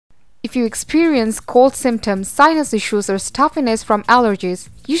If you experience cold symptoms, sinus issues, or stuffiness from allergies,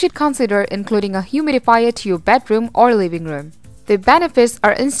 you should consider including a humidifier to your bedroom or living room. The benefits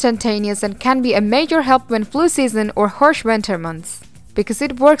are instantaneous and can be a major help when flu season or harsh winter months, because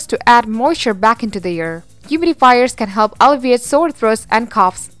it works to add moisture back into the air. Humidifiers can help alleviate sore throats and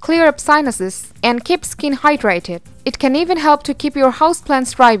coughs, clear up sinuses, and keep skin hydrated. It can even help to keep your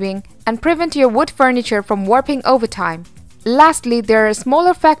houseplants thriving and prevent your wood furniture from warping over time. Lastly, there are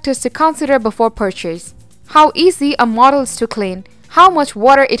smaller factors to consider before purchase. How easy a model is to clean, how much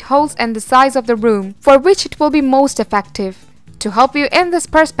water it holds, and the size of the room for which it will be most effective. To help you in this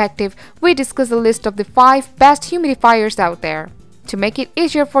perspective, we discuss a list of the 5 best humidifiers out there to make it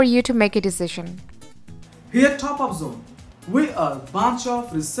easier for you to make a decision. Here at Top of Zone, we are a bunch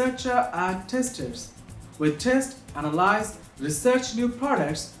of researchers and testers. We test, analyze, research new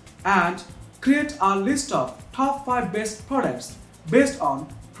products and create our list of top 5 best products based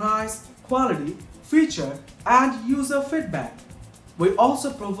on price, quality, feature and user feedback. We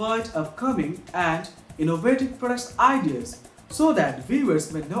also provide upcoming and innovative products ideas so that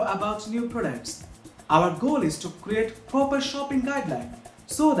viewers may know about new products. Our goal is to create proper shopping guidelines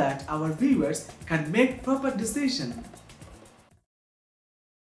so that our viewers can make proper decisions.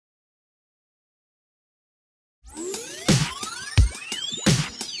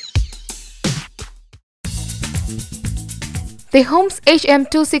 The Holmes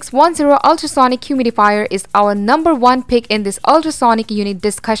HM2610 Ultrasonic Humidifier is our #1 pick in this ultrasonic unit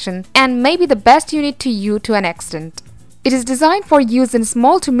discussion and may be the best unit to you to an extent. It is designed for use in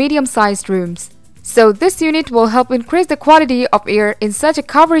small to medium-sized rooms. So this unit will help increase the quality of air in such a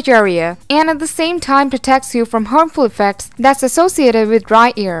coverage area and at the same time protects you from harmful effects that's associated with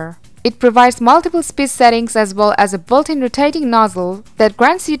dry air. It provides multiple speed settings as well as a built-in rotating nozzle that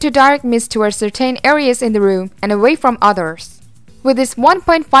grants you to direct mist towards certain areas in the room and away from others. With its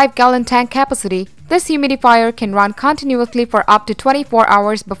 1.5-gallon tank capacity, this humidifier can run continuously for up to 24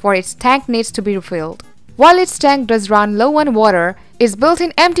 hours before its tank needs to be refilled. While its tank does run low on water, its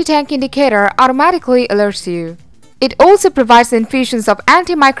built-in empty tank indicator automatically alerts you. It also provides infusions of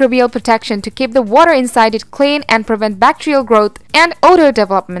antimicrobial protection to keep the water inside it clean and prevent bacterial growth and odor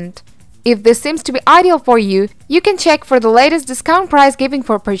development. If this seems to be ideal for you, you can check for the latest discount price giving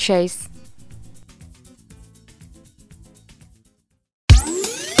for purchase.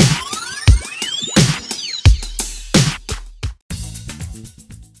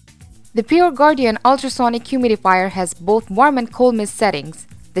 The PureGuardian Ultrasonic Humidifier has both warm and cold mist settings.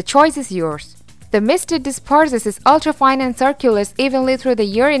 The choice is yours. The mist it disperses is ultrafine and circulates evenly through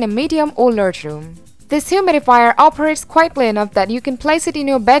the air in a medium or large room. This humidifier operates quietly enough that you can place it in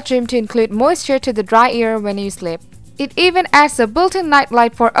your bedroom to include moisture to the dry air when you sleep. It even adds a built-in night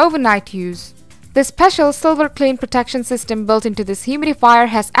light for overnight use. The special silver clean protection system built into this humidifier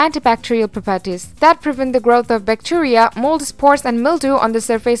has antibacterial properties that prevent the growth of bacteria, mold spores and mildew on the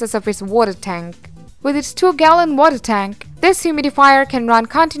surfaces of its water tank. With its 2-gallon water tank, this humidifier can run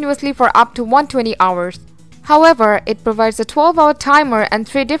continuously for up to 120 hours. However, it provides a 12-hour timer and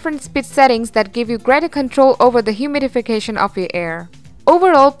 3 different speed settings that give you greater control over the humidification of your air.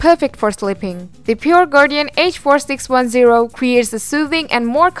 Overall, perfect for sleeping. The PureGuardian H4610 creates a soothing and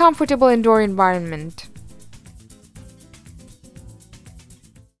more comfortable indoor environment.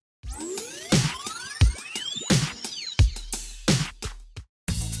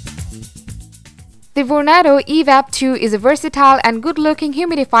 The Vornado Evap2 is a versatile and good-looking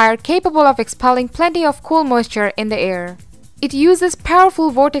humidifier capable of expelling plenty of cool moisture in the air. It uses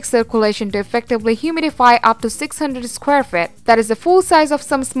powerful vortex circulation to effectively humidify up to 600 square feet, that is the full size of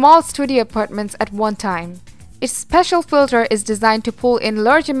some small studio apartments at one time. Its special filter is designed to pull in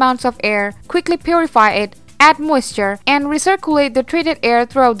large amounts of air, quickly purify it, add moisture, and recirculate the treated air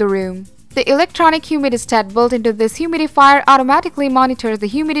throughout the room. The electronic humidistat built into this humidifier automatically monitors the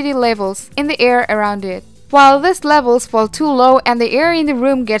humidity levels in the air around it. While these levels fall too low and the air in the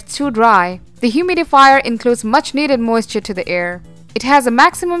room gets too dry, the humidifier includes much needed moisture to the air. It has a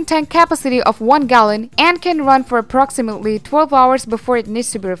maximum tank capacity of 1 gallon and can run for approximately 12 hours before it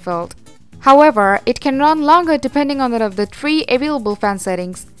needs to be refilled. However, it can run longer depending on one of the 3 available fan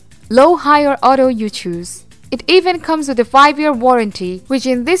settings: low, high or auto you choose. It even comes with a 5-year warranty, which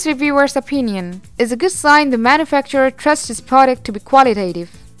in this reviewer's opinion is a good sign the manufacturer trusts his product to be qualitative.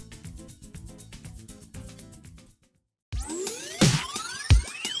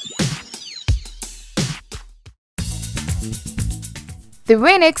 The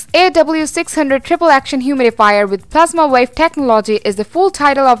Winix AW600 Triple Action Humidifier with Plasmawave technology is the full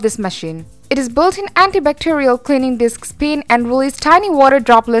title of this machine. It is built-in antibacterial cleaning discs spin and release tiny water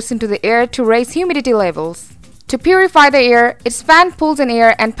droplets into the air to raise humidity levels. To purify the air, its fan pulls in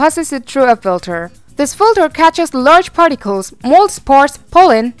air and passes it through a filter. This filter catches large particles, mold spores,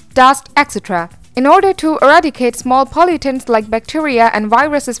 pollen, dust, etc. In order to eradicate small pollutants like bacteria and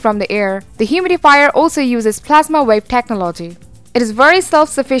viruses from the air, the humidifier also uses Plasmawave technology. It is very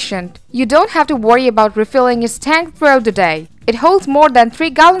self-sufficient. You don't have to worry about refilling its tank throughout the day. It holds more than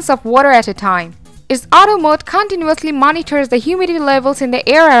 3 gallons of water at a time. Its auto mode continuously monitors the humidity levels in the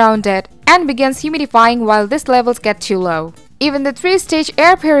air around it and begins humidifying while these levels get too low. Even the 3-stage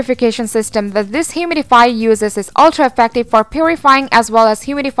air purification system that this humidifier uses is ultra effective for purifying as well as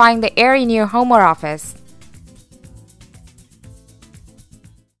humidifying the air in your home or office.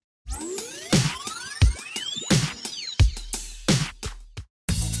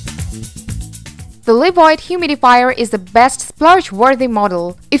 The LEVOIT humidifier is the best splurge-worthy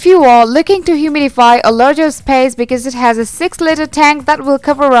model. If you are looking to humidify a larger space because it has a 6-liter tank that will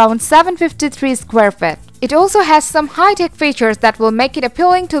cover around 753 square feet. It also has some high-tech features that will make it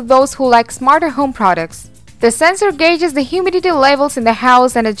appealing to those who like smarter home products. The sensor gauges the humidity levels in the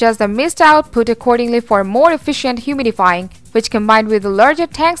house and adjusts the mist output accordingly for more efficient humidifying, which combined with the larger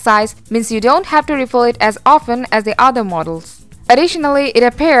tank size means you don't have to refill it as often as the other models. Additionally, it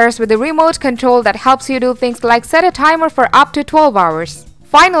appears with a remote control that helps you do things like set a timer for up to 12 hours.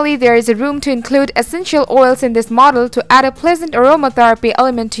 Finally, there is a room to include essential oils in this model to add a pleasant aromatherapy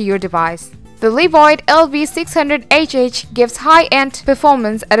element to your device. The LEVOIT LV600HH gives high-end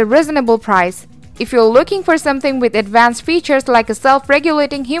performance at a reasonable price. If you're looking for something with advanced features like a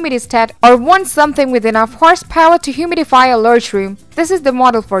self-regulating humidistat or want something with enough horsepower to humidify a large room, this is the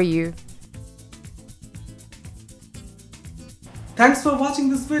model for you. Thanks for watching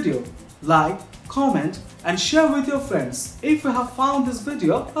this video. Like, comment and share with your friends if you have found this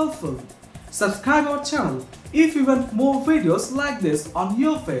video helpful. Subscribe our channel if you want more videos like this on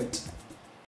your feed.